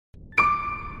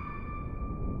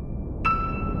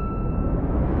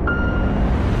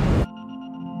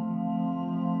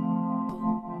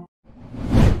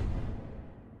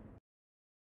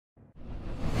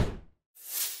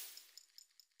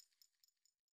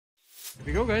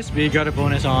Here we go, guys. We got a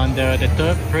bonus on the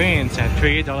third prince at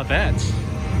 $3 bets.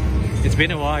 It's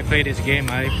been a while I played this game.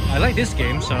 I like this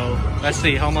game, so let's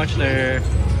see how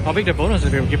big the bonus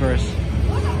will give us.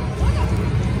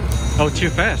 Oh,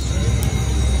 too fast.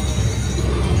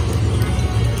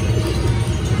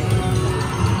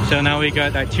 So now we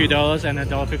got like $2 and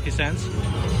 $1.50.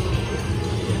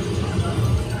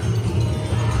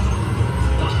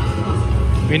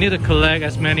 We need to collect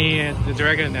as many the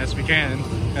dragon as we can,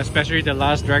 especially the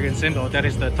last dragon symbol. That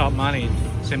is the top money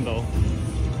symbol.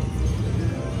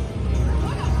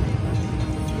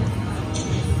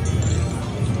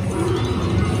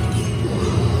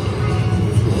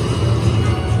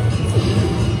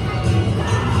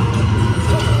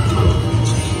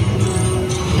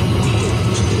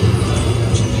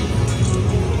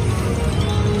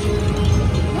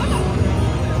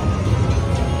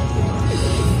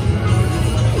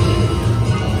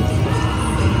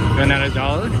 Another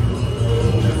 $1.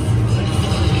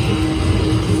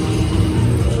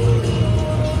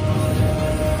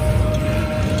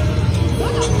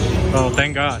 Oh,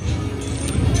 thank God.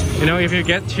 You know, if you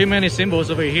get too many symbols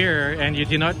over here and you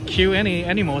do not queue any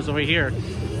animals over here,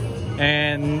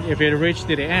 and if it reaches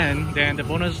to the end, then the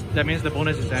bonus, that means the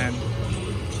bonus is then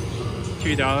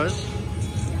 $2.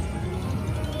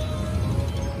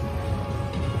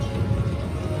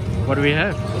 What do we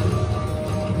have?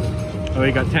 Oh,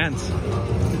 we got tens.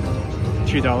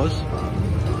 $2.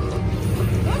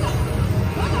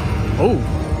 Oh.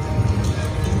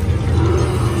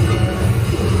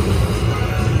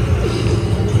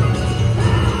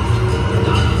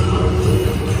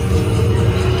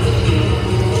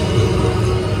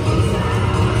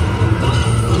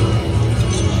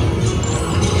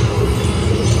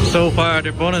 So far,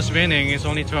 the bonus winning is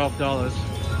only $12.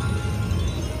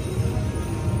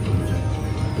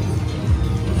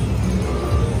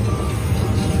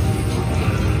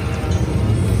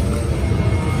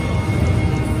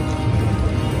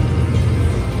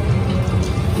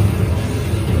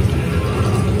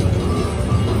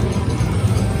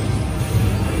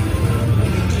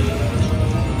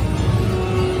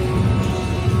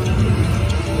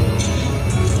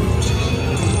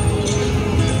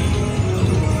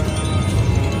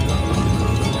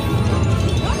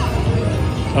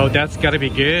 Oh, that's gotta be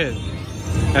good.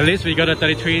 At least we got a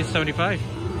 $33.75.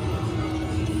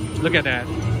 Look at that.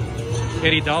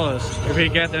 $80. If we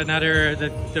get another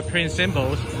the print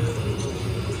symbols,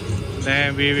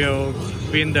 then we will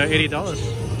win the $80.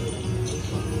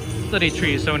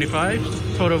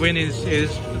 $33.75. Total win is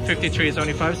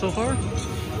 $53.75 so far.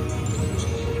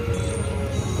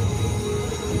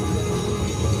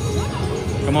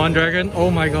 Come on, dragon. Oh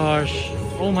my gosh.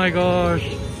 Oh my gosh.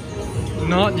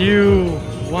 Not you.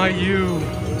 Why you?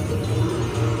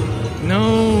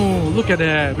 No, look at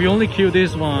that. We only killed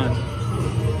this one.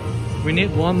 We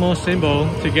need one more symbol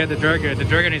to get the dragon. The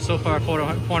dragon is so far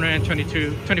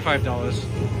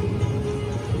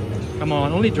 $425. Come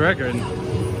on, only dragon.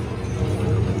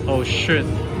 Oh shit.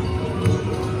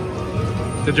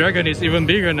 The dragon is even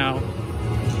bigger now.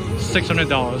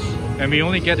 $600. And we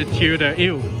only get it to the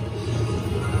ew.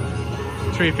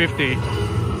 $350.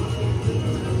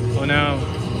 Oh no.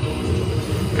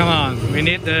 Come on, we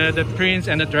need the prince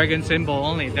and the dragon symbol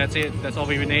only. That's it. That's all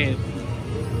we need.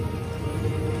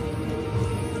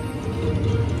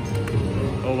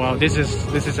 Oh wow, this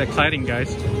is exciting,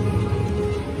 guys.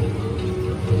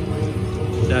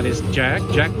 That is Jack.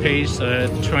 Jack pays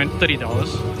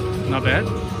 $30. Not bad.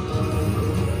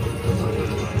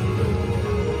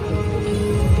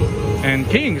 And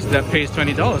Kings that pays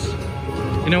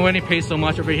 $20. You know, when he pays so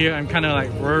much over here, I'm kind of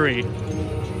like worried.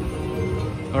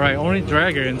 Alright, only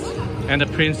dragons and the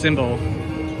prince symbol.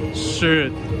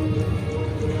 Shoot.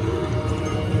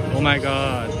 Oh my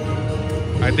god.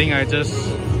 I think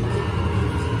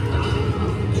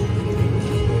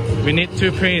we need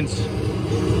 2 prints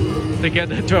to get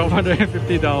the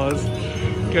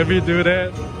 $1,250. Can we do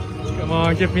that? Come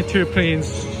on, give me 2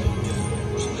 prints.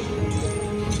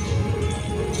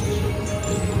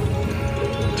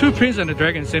 Two prints and the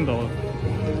dragon symbol.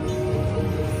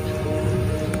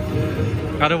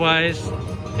 Otherwise,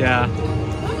 yeah.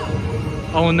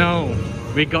 Oh no,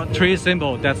 we got 3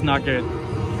 symbols. That's not good.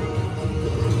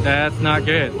 That's not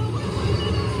good.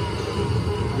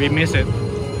 We miss it.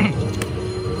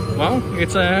 Well,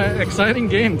 it's an exciting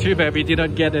game. Too bad we did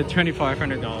not get the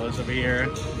 $2,500 over here.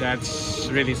 That's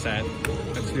really sad.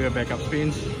 Let's do a backup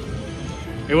spin.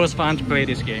 It was fun to play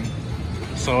this game.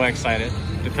 So excited.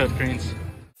 The third prince.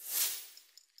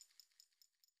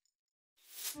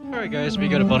 Alright guys, we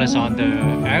got a bonus on the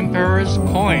Emperor's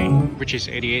coin, which is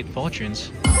 88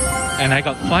 fortunes. And I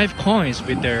got 5 coins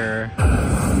with their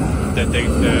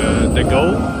the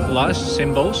gold last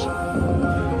symbols.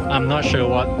 I'm not sure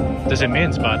what does it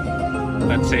means, but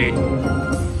let's say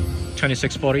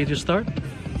 2640 to start,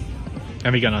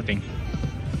 and we got nothing.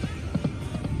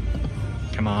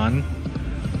 Come on,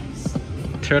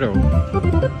 turtle.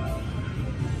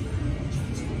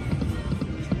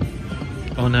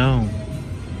 Oh no.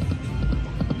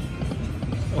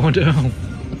 Oh no.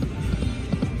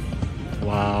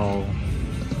 Wow.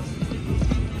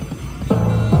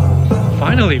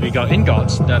 Finally we got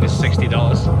ingots. That is $60.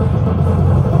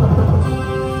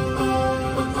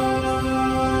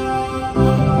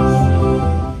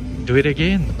 Do it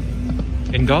again.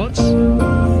 Ingots.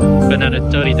 Another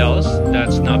 $30.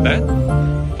 That's not bad.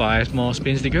 5 more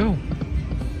spins to go.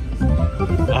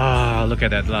 Ah, look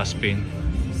at that last spin.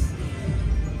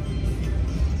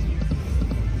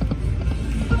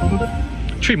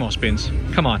 Three more spins.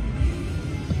 Come on.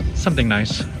 Something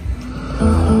nice.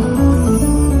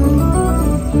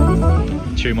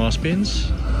 2 more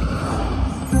spins.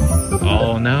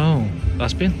 Oh no.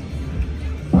 Last spin.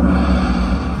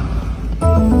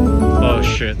 Oh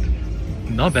shit.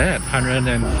 Not bad.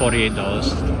 $148.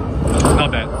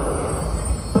 Not bad.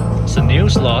 It's a new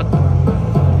slot.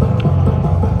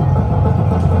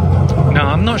 Now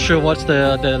I'm not sure what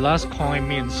the last coin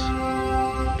means.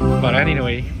 But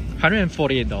anyway,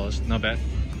 $148. Not bad.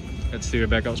 Let's do a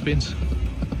backup spins.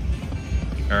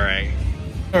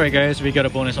 Alright guys, we got a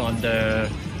bonus on the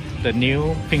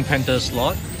new Pink Panther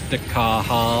slot, the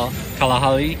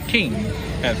Kalahari King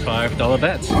at $5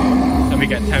 bets. And we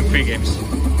get 10 free games.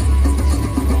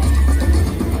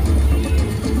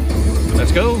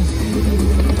 Let's go!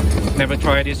 Never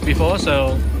tried this before,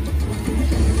 so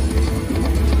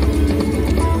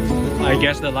I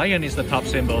guess the lion is the top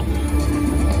symbol.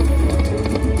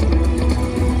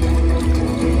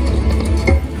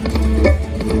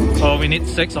 Oh, we need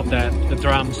 6 of that, the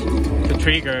drums, to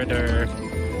trigger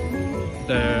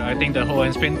I think the whole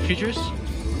and spin features.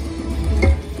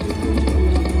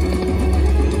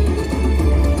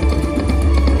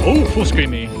 Oh, full screen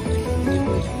me.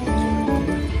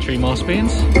 3 more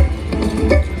spins.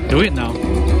 Do it now.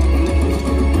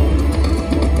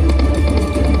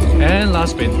 And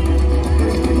last spin.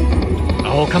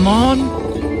 Oh, come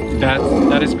on!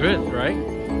 That is good, right?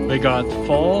 We got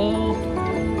 4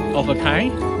 of a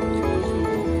kind.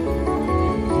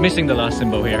 Missing the last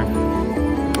symbol here.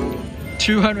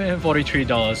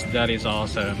 $243. That is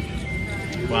awesome.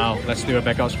 Wow, let's do a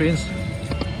backup spins.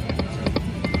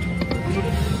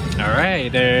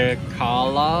 Alright, the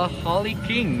Kalahari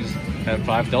Kings at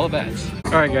 $5 bets.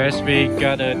 Alright guys, we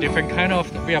got a different kind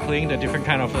of, we are playing the different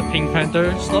kind of Pink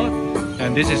Panther slot.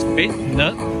 And this is Bit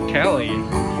Nut Kelly.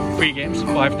 Free games,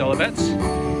 $5 bets.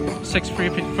 6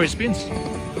 free spins.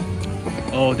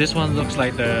 Oh, this one looks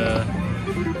like the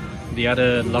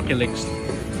other Lucky Link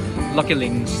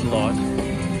slot.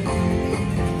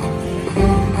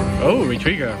 Oh,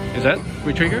 retrigger. Is that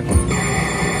retrigger?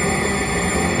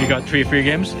 You got 3 free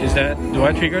games. Is that, do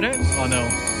I trigger that? Oh no.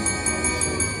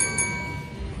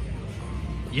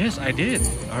 Yes, I did.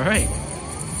 Alright.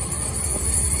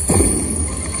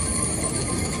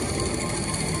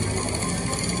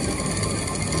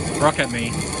 Rock at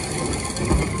me.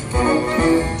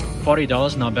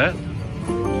 $40, not bad.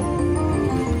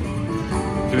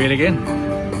 Do it again.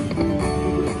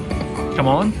 Come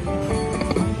on.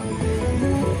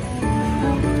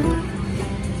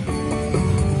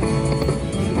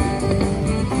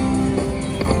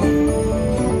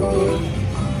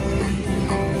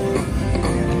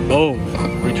 Oh,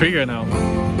 retrigger now.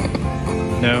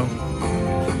 No.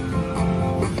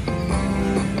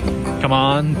 Come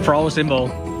on, pro symbol.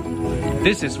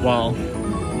 This is wow.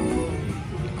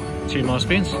 2 more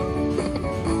spins.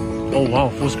 Oh wow,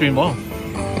 full screen wow.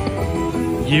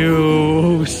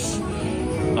 Use.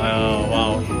 Oh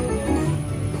wow.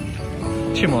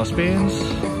 2 more spins.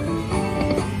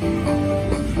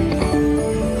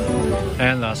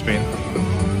 And last spin.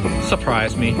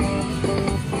 Surprise me.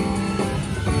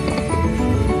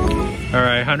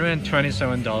 Alright,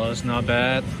 $127, not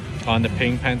bad on the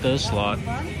Pink Panther slot.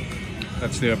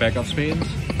 Let's do a backup spins.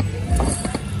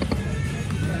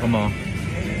 One more.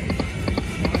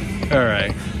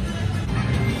 Alright.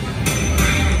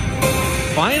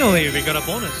 Finally, we got a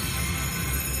bonus.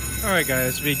 Alright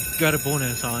guys, we got a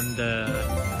bonus on the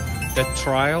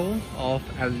Trial of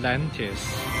Atlantis.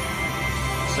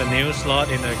 It's a new slot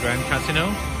in the Grand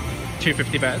Casino.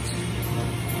 250 bets.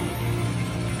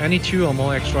 Any 2 or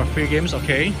more extra free games,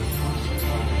 okay.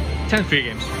 10 free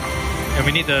games. And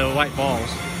we need the white balls.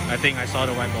 I think I saw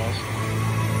the white balls.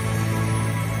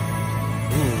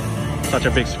 Ooh, such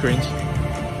a big screen.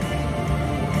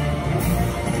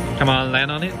 Come on, land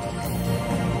on it.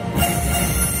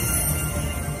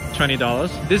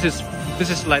 $20. This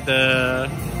is like the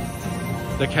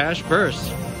cash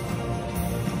burst.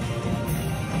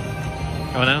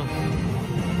 Oh no.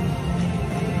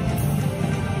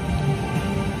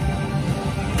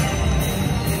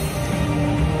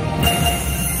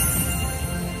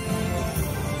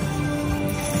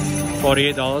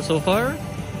 $48 so far.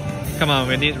 Come on,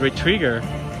 we need retrigger.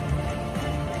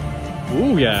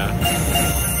 Ooh yeah.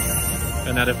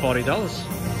 Another $40.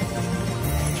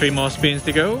 3 more spins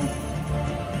to go.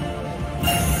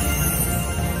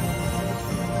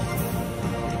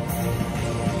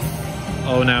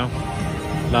 Oh no.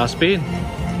 Last spin.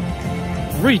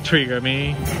 Retrigger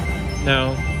me.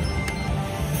 No.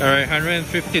 Alright,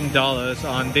 $115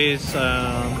 on this.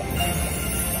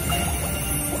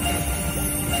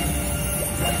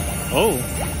 Oh.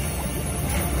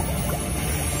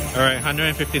 Alright,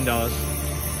 $115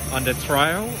 on the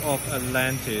trial of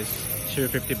Atlantis.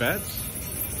 250 bets.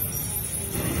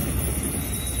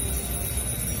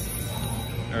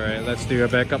 Alright, let's do a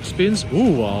backup spins.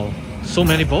 Ooh, wow. So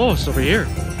many balls over here.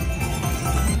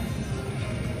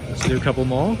 Let's do a couple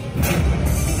more.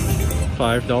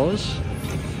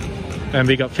 $5. And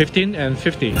we got 15 and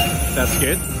 50. That's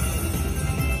good.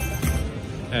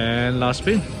 And last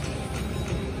spin.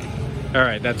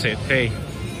 Alright, that's it. Hey,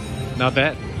 not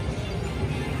bad.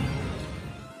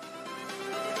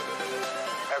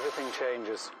 Everything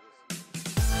changes.